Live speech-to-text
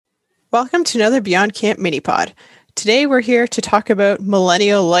Welcome to another Beyond Camp mini-pod. Today we're here to talk about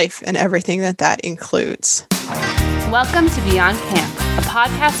millennial life and everything that includes. Welcome to Beyond Camp, a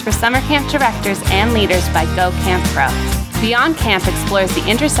podcast for summer camp directors and leaders by Go Camp Pro. Beyond Camp explores the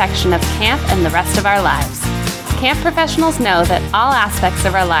intersection of camp and the rest of our lives. Camp professionals know that all aspects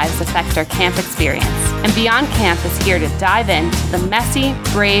of our lives affect our camp experience, and Beyond Camp is here to dive into the messy,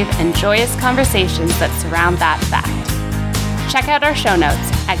 brave, and joyous conversations that surround that fact. Check out our show notes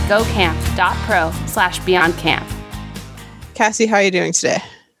at gocamp.pro/beyondcamp. Cassie, how are you doing today?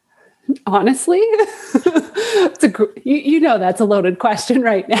 Honestly, you know that's a loaded question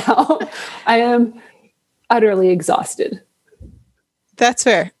right now. I am utterly exhausted. That's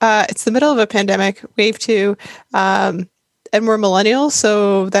fair. It's the middle of a pandemic, wave 2, and we're millennials,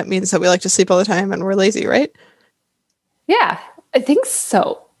 so that means that we like to sleep all the time and we're lazy, right? Yeah, I think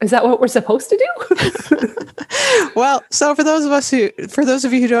so. Is that what we're supposed to do? Well, so for those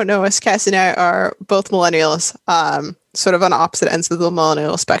of you who don't know us, Cassie and I are both millennials, sort of on opposite ends of the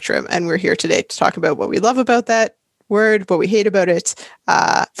millennial spectrum, and we're here today to talk about what we love about that word, what we hate about it.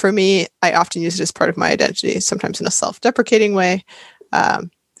 For me, I often use it as part of my identity, sometimes in a self-deprecating way.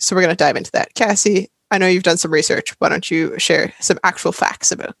 So we're going to dive into that. Cassie, I know you've done some research. Why don't you share some actual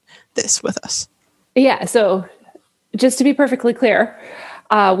facts about this with us? Yeah, so just to be perfectly clear,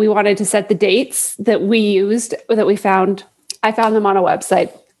 we wanted to set the dates that we used, that we found. I found them on a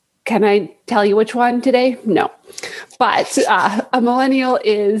website. Can I tell you which one today? No. But a millennial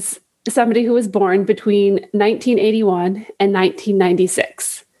is somebody who was born between 1981 and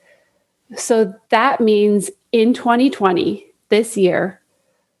 1996. So that means in 2020, this year,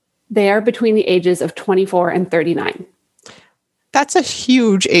 they are between the ages of 24 and 39. That's a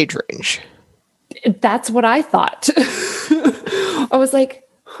huge age range. That's what I thought. I was like,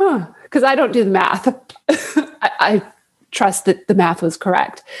 because I don't do the math. I trust that the math was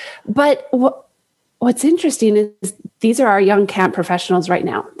correct. But what's interesting is these are our young camp professionals right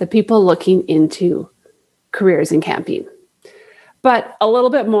now, the people looking into careers in camping. But a little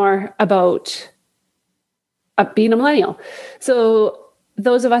bit more about being a millennial. So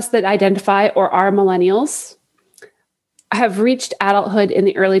those of us that identify or are millennials have reached adulthood in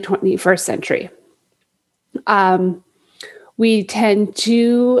the early 21st century. We tend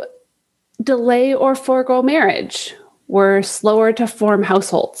to delay or forego marriage. We're slower to form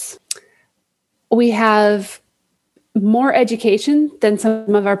households. We have more education than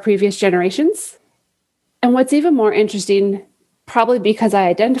some of our previous generations. And what's even more interesting, probably because I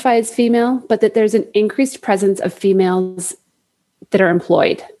identify as female, but that there's an increased presence of females that are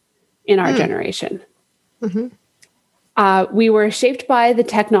employed in our generation. Mm-hmm. We were shaped by the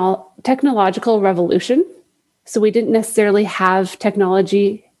technological revolution. So we didn't necessarily have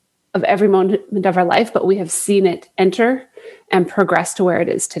technology of every moment of our life, but we have seen it enter and progress to where it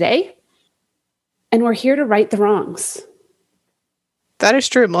is today. And we're here to right the wrongs. That is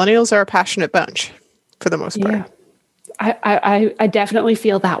true. Millennials are a passionate bunch for the most part. Yeah. I definitely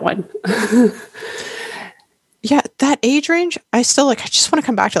feel that one. Yeah, that age range, I just want to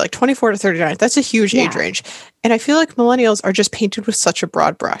come back to 24 to 39. That's a huge age range. And I feel like millennials are just painted with such a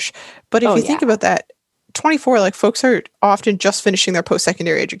broad brush. But if you think about that, 24, folks are often just finishing their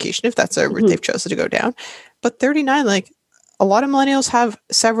post-secondary education, if that's a route they've chosen to go down. But 39, a lot of millennials have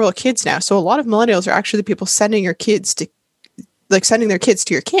several kids now. So a lot of millennials are actually the people sending their kids to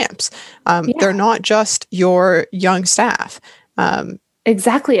your camps. They're not just your young staff.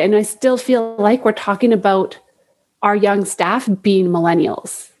 Exactly. And I still feel like we're talking about our young staff being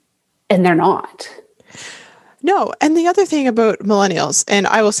millennials, and they're not. No. And the other thing about millennials, and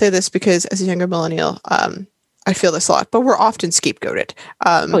I will say this because as a younger millennial, I feel this a lot, but we're often scapegoated.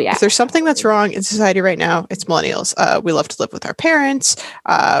 If there's something that's wrong in society right now, it's millennials. We love to live with our parents.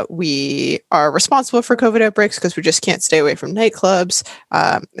 We are responsible for COVID outbreaks because we just can't stay away from nightclubs.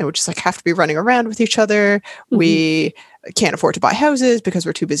 And we just have to be running around with each other. Mm-hmm. We can't afford to buy houses because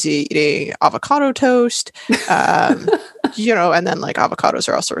we're too busy eating avocado toast. And then avocados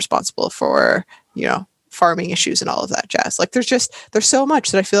are also responsible for, farming issues and all of that jazz. There's so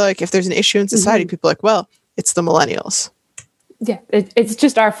much that I feel like if there's an issue in society, people are like, well, it's the millennials. Yeah, it's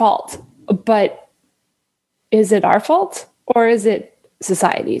just our fault. But is it our fault or is it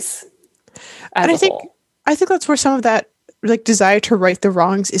society's? And I think that's where some of that desire to right the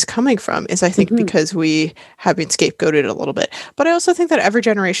wrongs is coming from, is I think because we have been scapegoated a little bit. But I also think that every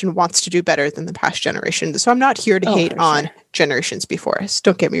generation wants to do better than the past generation. So I'm not here to hate on generations before us.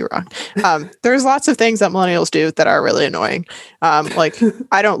 Don't get me wrong. There's lots of things that millennials do that are really annoying.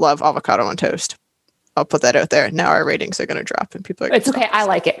 I don't love avocado on toast. I'll put that out there. Now our ratings are going to drop and people are It's okay. I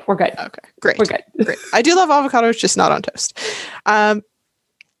like it. We're good. Okay, great. We're good. Great. I do love avocados, just not on toast.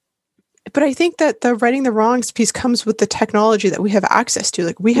 But I think that the righting the wrongs piece comes with the technology that we have access to.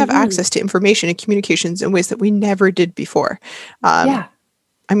 Like we have access to information and communications in ways that we never did before. I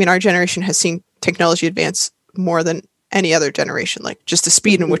mean, our generation has seen technology advance more than any other generation, like just the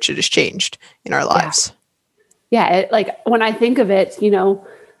speed in which it has changed in our lives. Yeah. Like when I think of it, you know,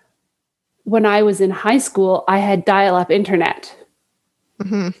 when I was in high school, I had dial-up internet.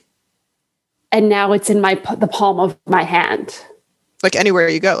 And now it's in the palm of my hand. Like anywhere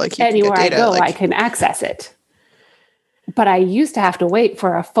you go, like anywhere I go, I can access it. But I used to have to wait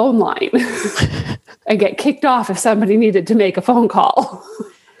for a phone line and get kicked off if somebody needed to make a phone call.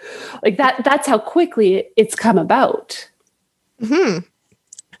 Like that's how quickly it's come about.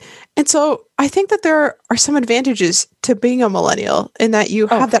 And so I think that there are some advantages to being a millennial in that you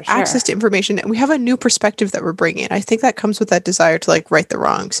have that access to information, and we have a new perspective that we're bringing. I think that comes with that desire to like right the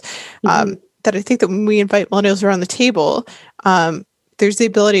wrongs. That I think that when we invite millennials around the table, there's the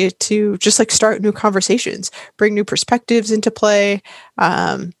ability to just like start new conversations, bring new perspectives into play.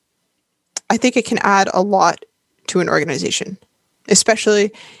 I think it can add a lot to an organization,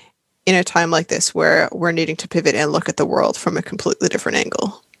 especially in a time like this where we're needing to pivot and look at the world from a completely different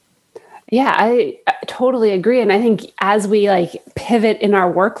angle. Yeah, I totally agree. And I think as we like pivot in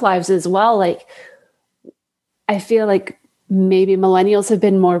our work lives as well, like I feel like maybe millennials have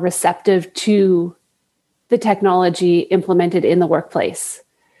been more receptive to the technology implemented in the workplace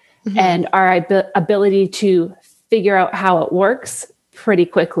and our ability to figure out how it works pretty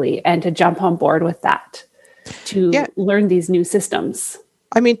quickly and to jump on board with that, to learn these new systems.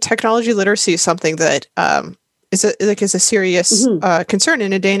 I mean, technology literacy is something that is a serious concern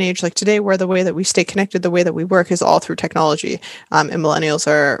in a day and age like today, where the way that we stay connected, the way that we work is all through technology. And millennials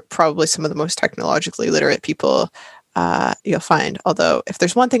are probably some of the most technologically literate people you'll find. Although if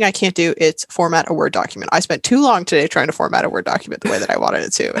there's one thing I can't do, it's format a Word document. I spent too long today trying to format a Word document the way that I wanted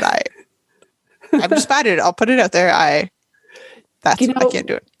it to. And I'm just bad at it. I'll put it out there. I can't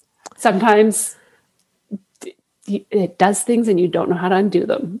do it. Sometimes it does things and you don't know how to undo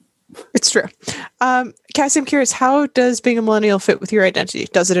them. It's true. Cassie, I'm curious, how does being a millennial fit with your identity?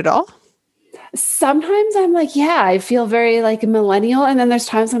 Does it at all? Sometimes I'm like, yeah, I feel very like a millennial. And then there's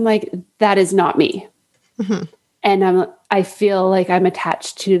times I'm like, that is not me. And I feel like I'm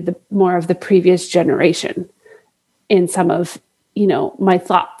attached to the more of the previous generation in some of, you know, my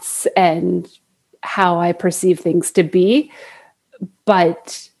thoughts and how I perceive things to be.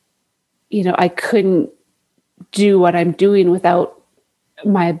 But, you know, I couldn't do what I'm doing without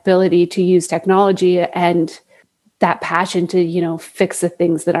my ability to use technology and that passion to, you know, fix the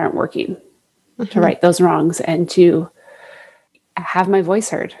things that aren't working, to right those wrongs and to have my voice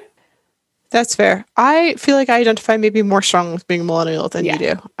heard. That's fair. I feel like I identify maybe more strongly with being a millennial than you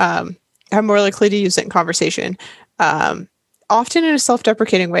do. I'm more likely to use it in conversation. Often in a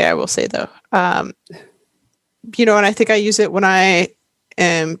self-deprecating way, I will say, though. You know, and I think I use it when I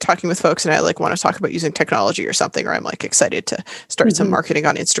am talking with folks and I like want to talk about using technology or something, or I'm like excited to start some marketing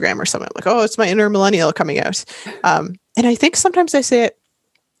on Instagram or something. I'm like, oh, it's my inner millennial coming out. And I think sometimes I say it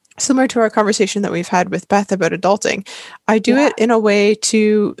similar to our conversation that we've had with Beth about adulting. I do it in a way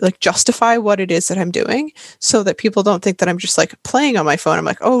to like justify what it is that I'm doing so that people don't think that I'm just like playing on my phone. I'm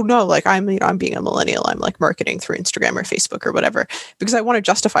like, oh no, like I'm being a millennial. I'm like marketing through Instagram or Facebook or whatever, because I want to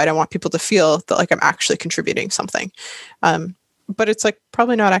justify it. I want people to feel that like I'm actually contributing something. But it's like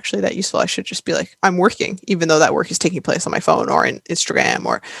probably not actually that useful. I should just be like, I'm working, even though that work is taking place on my phone or in Instagram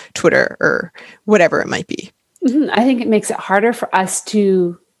or Twitter or whatever it might be. I think it makes it harder for us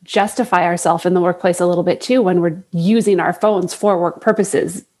to justify ourselves in the workplace a little bit too when we're using our phones for work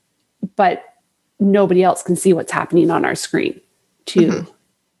purposes, but nobody else can see what's happening on our screen to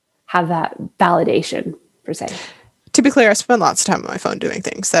have that validation per se. To be clear, I spend lots of time on my phone doing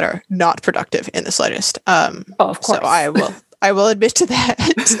things that are not productive in the slightest. Of course. So I will admit to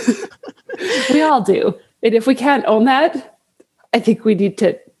that. We all do. And if we can't own that, I think we need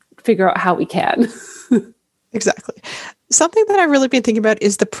to figure out how we can. Exactly. Something that I've really been thinking about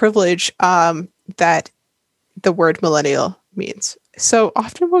is the privilege that the word millennial means. So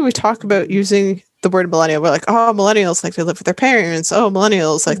often when we talk about using the word millennial, we're like, oh, millennials, like they live with their parents. Oh,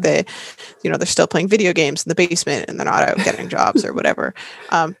 millennials, like they, you know, they're still playing video games in the basement and they're not out getting jobs or whatever.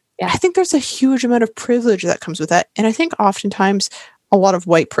 I think there's a huge amount of privilege that comes with that. And I think oftentimes a lot of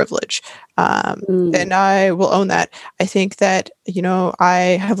white privilege. And I will own that. I think that, you know, I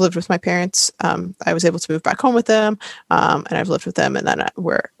have lived with my parents. I was able to move back home with them, and I've lived with them, and then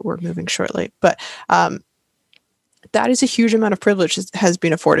we're moving shortly. But that is a huge amount of privilege that has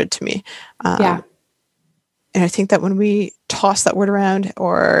been afforded to me. And I think that when we toss that word around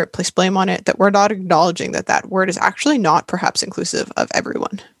or place blame on it, that we're not acknowledging that that word is actually not perhaps inclusive of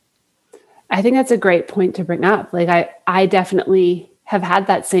everyone. I think that's a great point to bring up. Like I definitely have had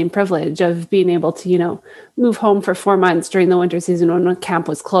that same privilege of being able to, move home for 4 months during the winter season when camp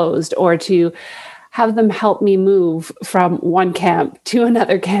was closed, or to have them help me move from one camp to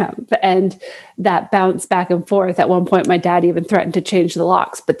another camp. And that bounce back and forth. At one point, my dad even threatened to change the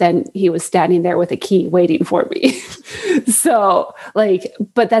locks, but then he was standing there with a key waiting for me. So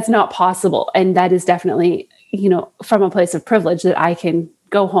but that's not possible. And that is definitely, from a place of privilege that I can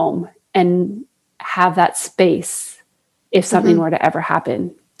go home and have that space if something were to ever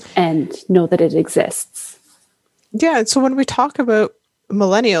happen and know that it exists. Yeah. And so when we talk about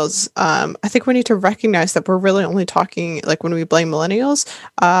millennials, I think we need to recognize that we're really only talking, like when we blame millennials,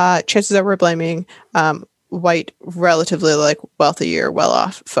 chances are we're blaming white, relatively wealthier,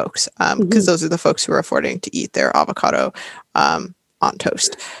 well-off folks, because those are the folks who are affording to eat their avocado on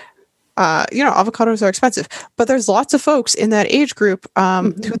toast. Avocados are expensive, but there's lots of folks in that age group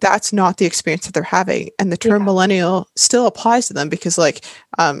who that's not the experience that they're having. And the term millennial still applies to them because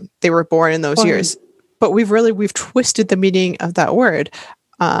they were born in those years. But we've twisted the meaning of that word.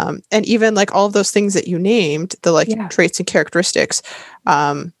 And even all of those things that you named, the traits and characteristics,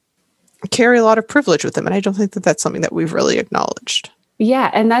 carry a lot of privilege with them. And I don't think that that's something that we've really acknowledged. Yeah.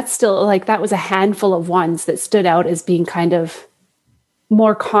 And that's still that was a handful of ones that stood out as being kind of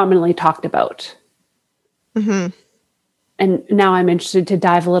more commonly talked about. And now I'm interested to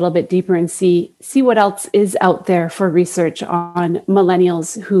dive a little bit deeper and see what else is out there for research on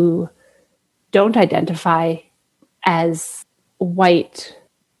millennials who don't identify as white,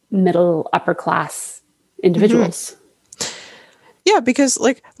 middle, upper class individuals. Yeah, because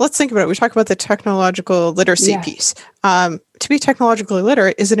let's think about it. We talk about the technological literacy piece. To be technologically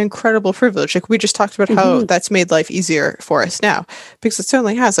literate is an incredible privilege. We just talked about how that's made life easier for us now, because it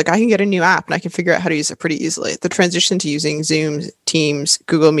certainly has. I can get a new app and I can figure out how to use it pretty easily. The transition to using Zoom, Teams,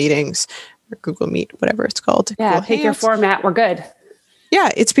 Google Meetings, or Google Meet, whatever it's called. Yeah, pick your format. We're good. Yeah,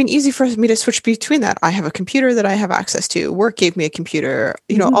 it's been easy for me to switch between that. I have a computer that I have access to. Work gave me a computer,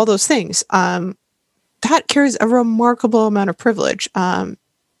 all those things. That carries a remarkable amount of privilege. And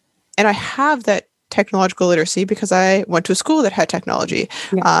I have that technological literacy because I went to a school that had technology,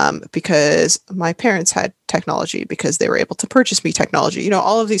 because my parents had technology, because they were able to purchase me technology,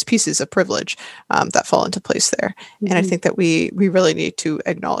 all of these pieces of privilege that fall into place there. And I think that we really need to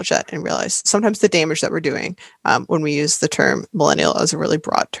acknowledge that and realize sometimes the damage that we're doing when we use the term millennial as a really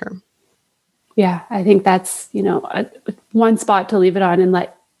broad term. Yeah, I think that's, one spot to leave it on and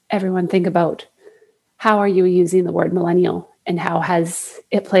let everyone think about, how are you using the word millennial? And how has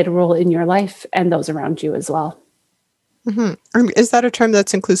it played a role in your life and those around you as well? Is that a term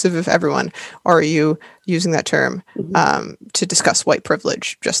that's inclusive of everyone? Or are you using that term to discuss white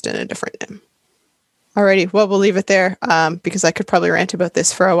privilege just in a different name? Alrighty, well, we'll leave it there because I could probably rant about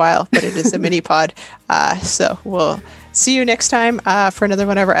this for a while, but it is a mini pod. So we'll see you next time for another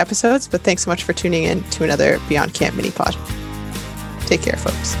one of our episodes. But thanks so much for tuning in to another Beyond Camp mini pod. Take care,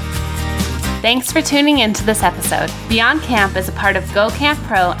 folks. Thanks for tuning in to this episode. Beyond Camp is a part of Go Camp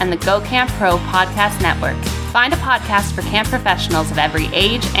Pro and the Go Camp Pro podcast network. Find a podcast for camp professionals of every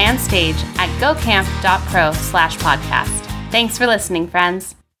age and stage at gocamp.pro/podcast. Thanks for listening,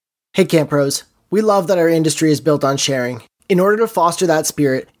 friends. Hey, Camp Pros. We love that our industry is built on sharing. In order to foster that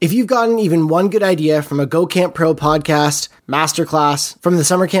spirit, if you've gotten even one good idea from a Go Camp Pro podcast, masterclass, from the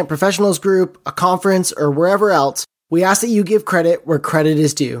Summer Camp Professionals group, a conference, or wherever else, we ask that you give credit where credit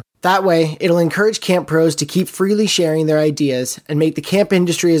is due. That way, it'll encourage camp pros to keep freely sharing their ideas and make the camp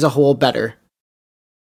industry as a whole better.